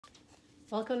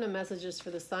Welcome to Messages for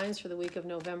the Signs for the week of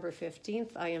November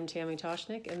 15th. I am Tammy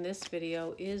Toshnik, and this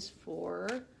video is for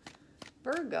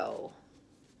Virgo.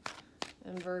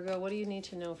 And Virgo, what do you need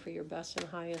to know for your best and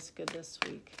highest good this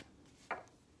week?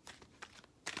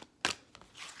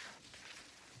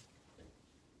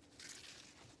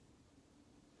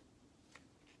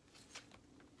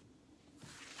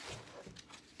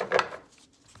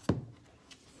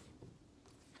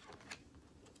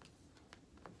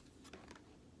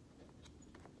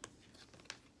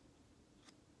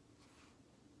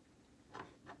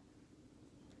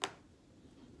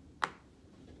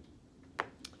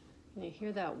 Can you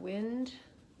hear that wind?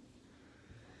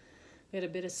 We had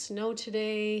a bit of snow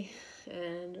today,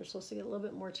 and we're supposed to get a little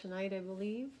bit more tonight, I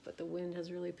believe, but the wind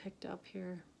has really picked up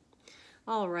here.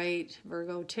 All right,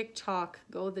 Virgo, tick-tock,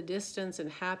 go the distance and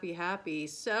happy, happy.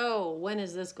 So when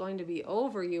is this going to be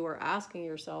over? You are asking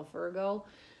yourself, Virgo.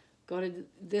 Go to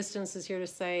distance is here to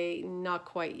say, not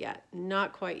quite yet,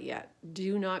 not quite yet.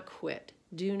 Do not quit.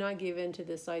 Do not give in to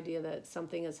this idea that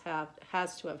something has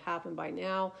to have happened by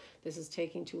now. This is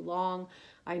taking too long.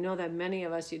 I know that many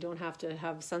of us, you don't have to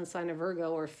have sun sign of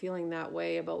Virgo or feeling that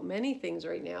way about many things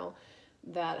right now,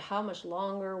 that how much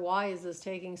longer, why is this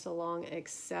taking so long,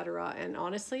 etc. And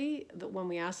honestly, when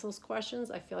we ask those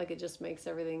questions, I feel like it just makes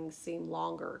everything seem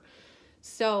longer.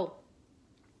 So,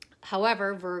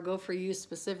 however, Virgo, for you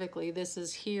specifically, this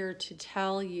is here to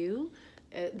tell you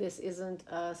this isn't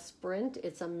a sprint,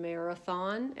 it's a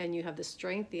marathon, and you have the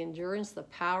strength, the endurance, the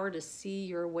power to see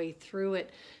your way through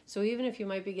it. So even if you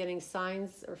might be getting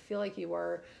signs or feel like you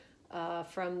are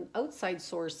from outside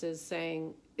sources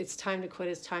saying it's time to quit,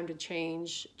 it's time to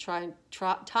change,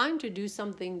 time to do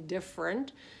something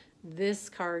different, this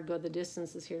card, go the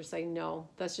distance, is here to say no,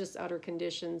 that's just outer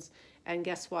conditions. And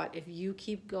guess what? If you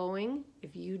keep going,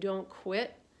 if you don't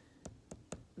quit,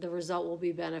 the result will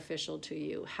be beneficial to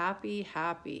you. Happy,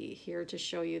 happy, here to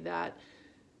show you that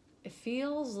it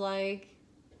feels like,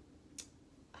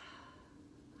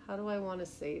 how do I want to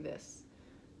say this?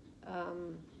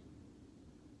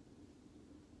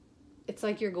 It's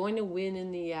like you're going to win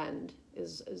in the end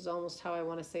is almost how I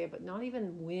want to say it, but not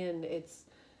even win. It's,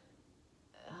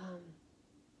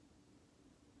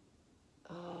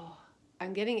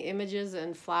 I'm getting images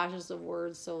and flashes of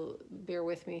words, so bear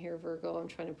with me here, Virgo. I'm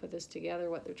trying to put this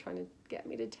together, what they're trying to get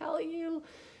me to tell you.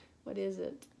 What is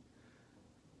it?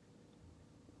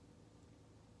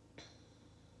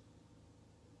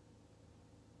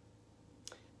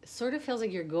 It sort of feels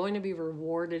like you're going to be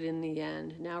rewarded in the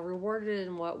end. Now, rewarded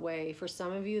in what way? For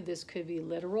some of you, this could be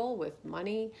literal, with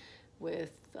money,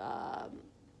 with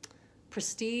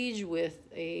prestige, with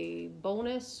a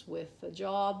bonus, with a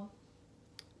job,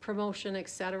 promotion,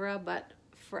 etc. But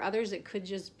for others, it could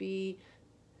just be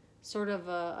sort of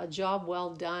a job well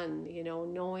done, you know,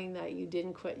 knowing that you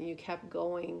didn't quit and you kept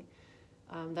going.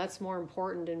 That's more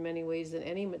important in many ways than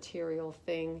any material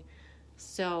thing.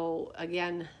 So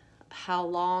again, how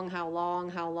long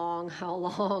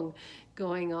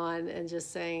going on, and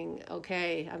just saying,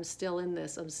 okay, I'm still in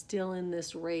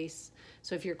this race.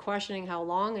 So if you're questioning how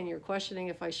long and you're questioning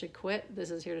if I should quit,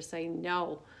 this is here to say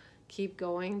no. Keep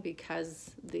going,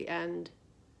 because the end,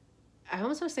 I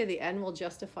almost want to say the end will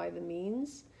justify the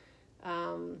means.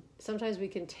 Sometimes we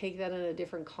can take that in a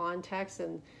different context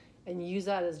and use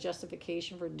that as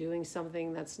justification for doing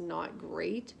something that's not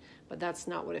great, but that's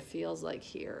not what it feels like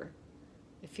here.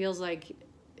 It feels like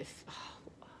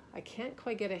I can't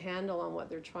quite get a handle on what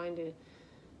they're trying to,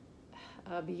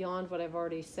 beyond what I've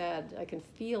already said. I can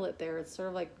feel it there. It's sort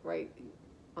of like right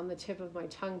on the tip of my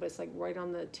tongue, but it's like right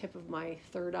on the tip of my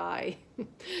third eye.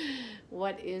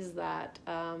 What is that?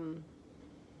 I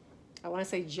want to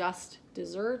say just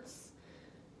desserts.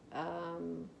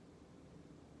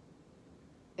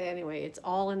 Anyway, it's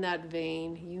all in that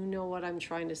vein. You know what I'm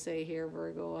trying to say here,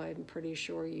 Virgo. I'm pretty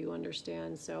sure you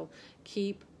understand. So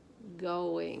keep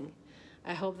going.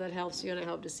 I hope that helps you, and I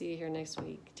hope to see you here next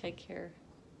week. Take care.